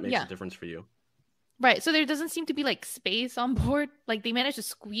charging, if that makes a yeah, difference for you. right. So there doesn't seem to be like space on board. Like they managed to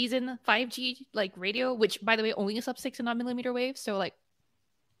squeeze in 5G like radio, which by the way only is sub-6 and not millimeter wave. So like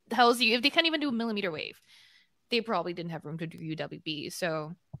tells you if they can't even do a millimeter wave, they probably didn't have room to do UWB.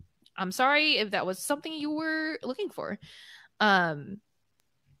 So I'm sorry if that was something you were looking for.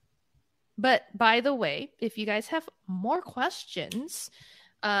 But by the way, if you guys have more questions,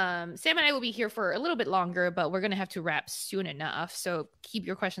 Sam and I will be here for a little bit longer, but we're going to have to wrap soon enough. So keep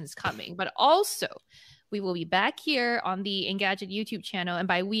your questions coming. But also, we will be back here on the Engadget YouTube channel. And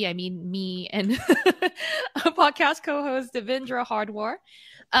by we, I mean me and podcast co host Devindra Hardwar.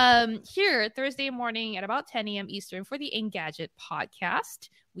 Here, Thursday morning at about 10 a.m. Eastern for the Engadget podcast.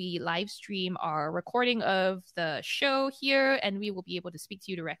 We live stream our recording of the show here, and we will be able to speak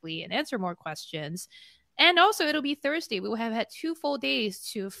to you directly and answer more questions. And also, it'll be Thursday. We will have had 2 full days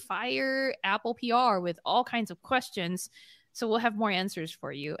to fire Apple PR with all kinds of questions. So we'll have more answers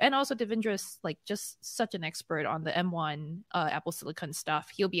for you. And also, Devindra's like just such an expert on the M1 Apple Silicon stuff.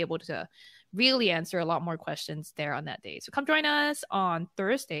 He'll be able to really answer a lot more questions there on that day. So come join us on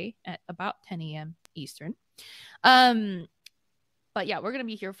Thursday at about 10 a.m. Eastern. But yeah, we're going to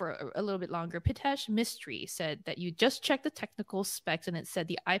be here for a little bit longer. Pitesh Mystery said that you just checked the technical specs and it said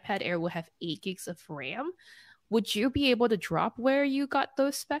the iPad Air will have 8 gigs of RAM. Would you be able to drop where you got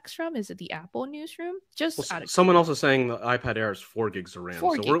those specs from? Is it the Apple newsroom? Just out of someone else is saying the iPad Air is 4 gigs of RAM.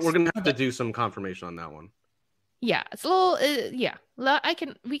 4 So gigs. we're going to have Okay. to do some confirmation on that one. Yeah, it's a little yeah.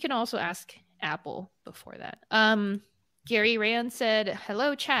 We can also ask Apple before that. Gary Rand said,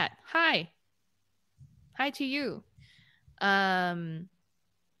 "Hello chat. Hi. Hi to you."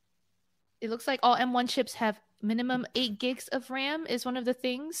 It looks like all M1 chips have minimum 8 gigs of RAM is one of the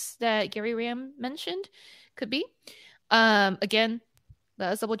things that Gary Ram mentioned. Could be. Again,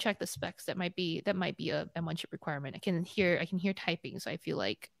 let us double check the specs. That might be a M1 chip requirement. I can hear typing, so I feel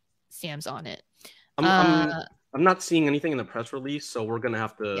like Sam's on it. I'm not seeing anything in the press release, so we're gonna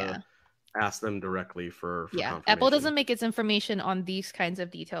have to ask them directly for confirmation. Apple doesn't make its information on these kinds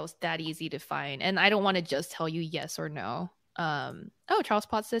of details that easy to find, and I don't want to just tell you yes or no. Charles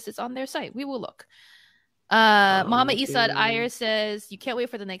Potts says it's on their site. We will look. Muhammad Isad Iyer says you can't wait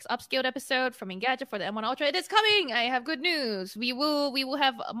for the next upscaled episode from Engadget for the M1 Ultra. It is coming. I have good news. We will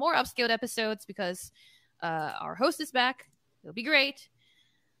have more upscaled episodes because our host is back. It'll be great.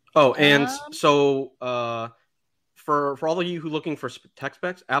 Oh, and so for all of you who are looking for tech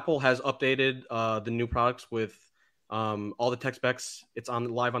specs, Apple has updated the new products with all the tech specs. It's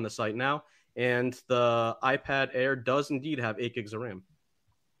live on the site now, and the iPad Air does indeed have 8 gigs of RAM.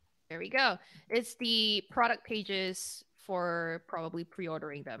 There we go. It's the product pages for probably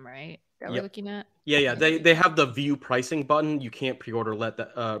pre-ordering them, right? That we're Yep. looking at. Yeah. Okay. They have the view pricing button. You can't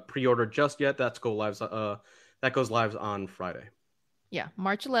pre-order just yet. That goes live on Friday. Yeah,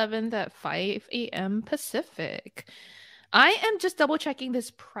 March 11th at 5 a.m. Pacific. I am just double checking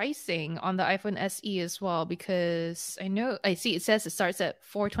this pricing on the iPhone SE as well because I see it says it starts at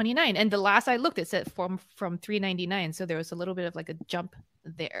 429, and the last I looked it said from 399, so there was a little bit of like a jump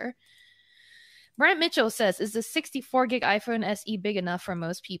there. Brent Mitchell says, "Is the 64 gig iPhone SE big enough for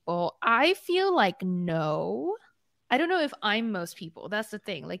most people?" I feel like no. I don't know if I'm most people. That's the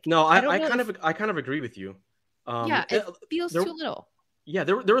thing. Like No, I don't know if I kind of agree with you. yeah, it feels There too little. Yeah,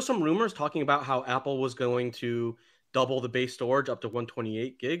 there were some rumors talking about how Apple was going to double the base storage up to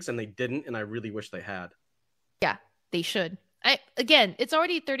 128 gigs, and they didn't, and I really wish they had. Yeah, they should. Again, it's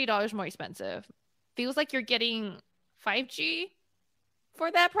already $30 more expensive. Feels like you're getting 5G for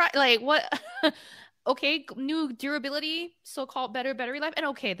that price. Like what? Okay, new durability, so-called better battery life, and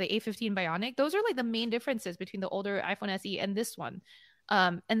okay, the A15 Bionic. Those are like the main differences between the older iPhone SE and this one.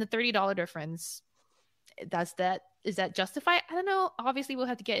 And the $30 difference. Is that justified? I don't know. Obviously, we'll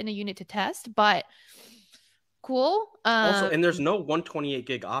have to get in a unit to test, but cool. Also, and there's no 128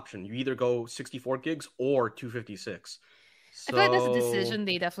 gig option. You either go 64 gigs or 256. I feel like that's a So, decision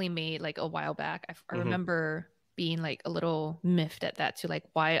they definitely made like a while back. I mhm. remember being like a little miffed at that too.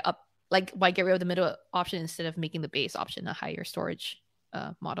 Why get rid of the middle option instead of making the base option a higher storage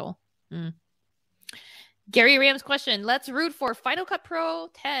model. Mm. Gary Ram's question: Let's root for Final Cut Pro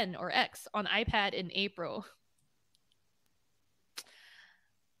 10 or X on iPad in April.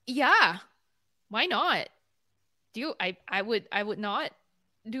 Yeah, why not? I would not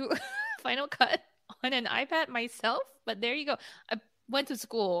do Final Cut on an iPad myself, but there you go. I went to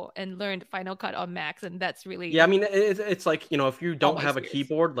school and learned Final Cut on Macs, and that's Yeah, I really mean, it's like, if you all don't my have a experience.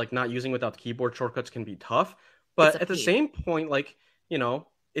 keyboard, like not using without the keyboard shortcuts can be tough. It's But a at the pain. same point, like,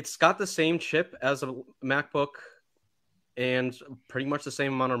 it's got the same chip as a MacBook and pretty much the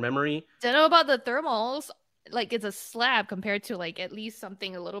same amount of memory. Don't know about the thermals. Like it's a slab compared to like at least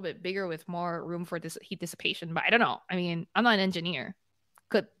something a little bit bigger with more room for this heat dissipation. But I don't know. I mean, I'm not an engineer.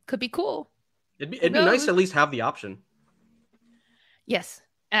 Could be cool. Who It'd be nice to knows? at least have the option. Yes,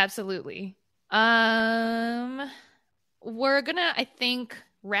 absolutely. Um, we're gonna, I think,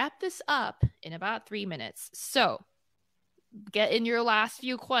 wrap this up in about 3 minutes. So get in your last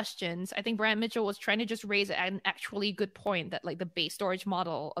few questions. I think Brand Mitchell was trying to just raise an actually good point that like the base storage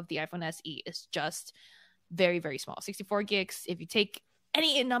model of the iPhone SE is just very, very small. 64 gigs. If you take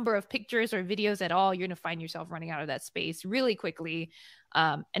any number of pictures or videos at all, you're going to find yourself running out of that space really quickly.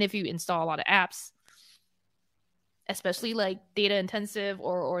 And if you install a lot of apps, especially like data intensive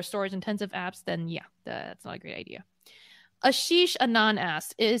or storage intensive apps, then yeah, that's not a great idea. Ashish Anand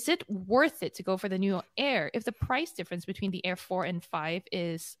asked, is it worth it to go for the new Air if the price difference between the Air 4 and 5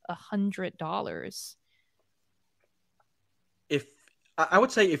 is $100? If I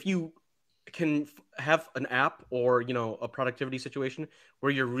would say if you can have an app or a productivity situation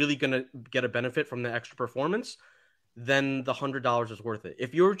where you're really gonna get a benefit from the extra performance, then the $100 is worth it.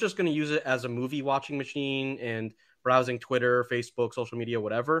 If you're just gonna use it as a movie watching machine and browsing Twitter, Facebook, social media,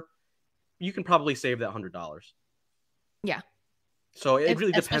 whatever, you can probably save that $100. Yeah. So it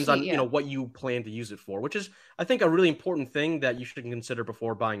really depends Especially, on yeah. what you plan to use it for, which is I think a really important thing that you should consider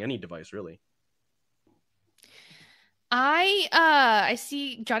before buying any device, really. I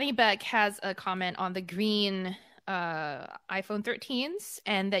see Johnny Beck has a comment on the green iPhone 13s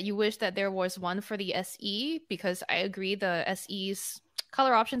and that you wish that there was one for the SE because I agree the SE's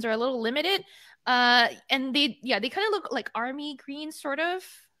color options are a little limited. And they kind of look like army green sort of.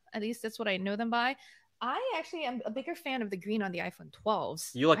 At least that's what I know them by. I actually am a bigger fan of the green on the iPhone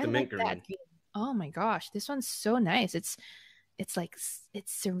 12s. You like I the mint like that green. green. Oh my gosh, this one's so nice. It's like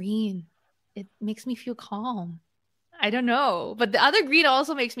it's serene. It makes me feel calm. I don't know, but the other green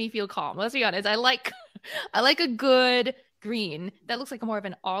also makes me feel calm. Let's be honest. I like I like a good green that looks like more of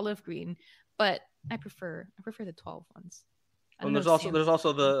an olive green, but I prefer the 12 ones. I don't And know there's if also Sam. there's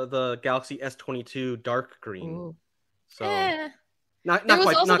also the Galaxy S22 dark green. Ooh. So Eh. not There not was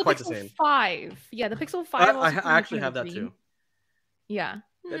quite also not the quite the Pixel same. 5. Yeah, the Pixel 5 also I came in actually kind of a have that green. too. Yeah.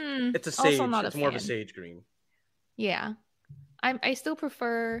 It's a Also sage. not a It's more of a fan. sage green. Yeah. I still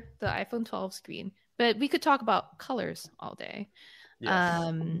prefer the iPhone 12 screen, but we could talk about colors all day. Yes.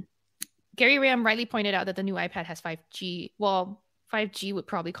 Um, Gary Ram rightly pointed out that the new iPad has 5G. Well, 5G would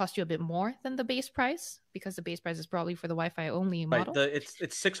probably cost you a bit more than the base price because the base price is probably for the Wi-Fi only Right. model.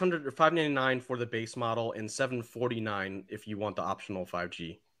 It's 600 or 599 for the base model and 749 if you want the optional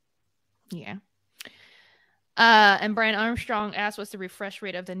 5G. Yeah. And Brian Armstrong asked, what's the refresh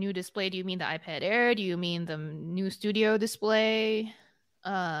rate of the new display? Do you mean the iPad Air? Do you mean the new studio display?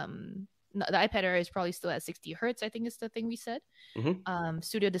 The iPad Air is probably still at 60 hertz, I think is the thing we said.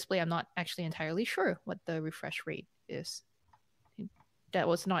 Studio display, I'm not actually entirely sure what the refresh rate is. That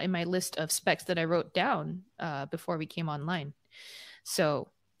was not in my list of specs that I wrote down before we came online. So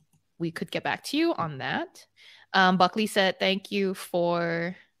we could get back to you on that. Buckley said, thank you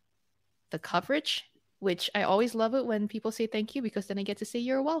for the coverage, which I always love it when people say thank you, because then I get to say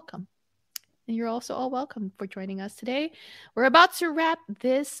you're welcome. And you're also all welcome for joining us today. We're about to wrap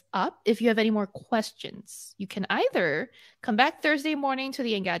this up. If you have any more questions, you can either come back Thursday morning to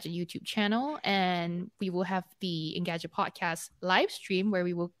the Engadget YouTube channel, and we will have the Engadget podcast live stream where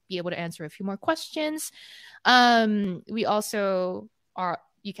we will be able to answer a few more questions. We also are.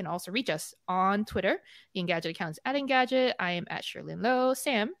 You can also reach us on Twitter. The Engadget account is at Engadget. I am at Sherlyn Lowe.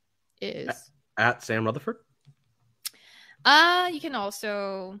 Sam is at Sam Rutherford. You can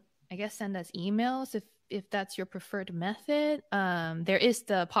also, I guess, send us emails if that's your preferred method. There is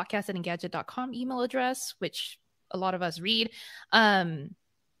the podcast@engadget.com email address, which a lot of us read.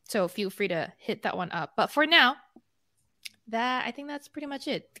 So feel free to hit that one up. But for now, I think that's pretty much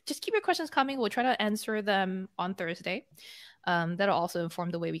it. Just keep your questions coming. We'll try to answer them on Thursday. That'll also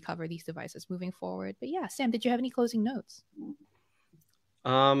inform the way we cover these devices moving forward. But yeah, Sam, did you have any closing notes?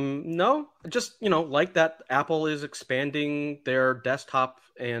 No, just, like that Apple is expanding their desktop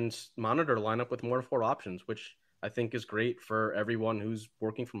and monitor lineup with more affordable options, which I think is great for everyone who's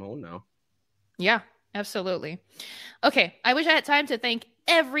working from home now. Yeah, absolutely. Okay, I wish I had time to thank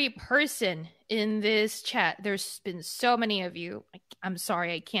every person in this chat. There's been so many of you. I'm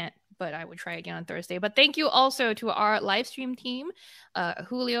sorry I can't, but I would try again on Thursday. But thank you also to our live stream team.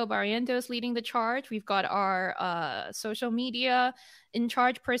 Julio Barrientos leading the charge. We've got our social media in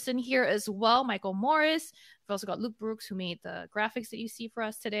charge person here as well, Michael Morris. We've also got Luke Brooks, who made the graphics that you see for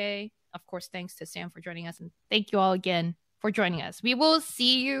us today. Of course, thanks to Sam for joining us. And thank you all again for joining us. We will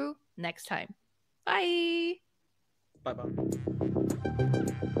see you next time. Bye.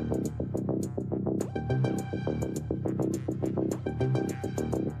 Bye-bye.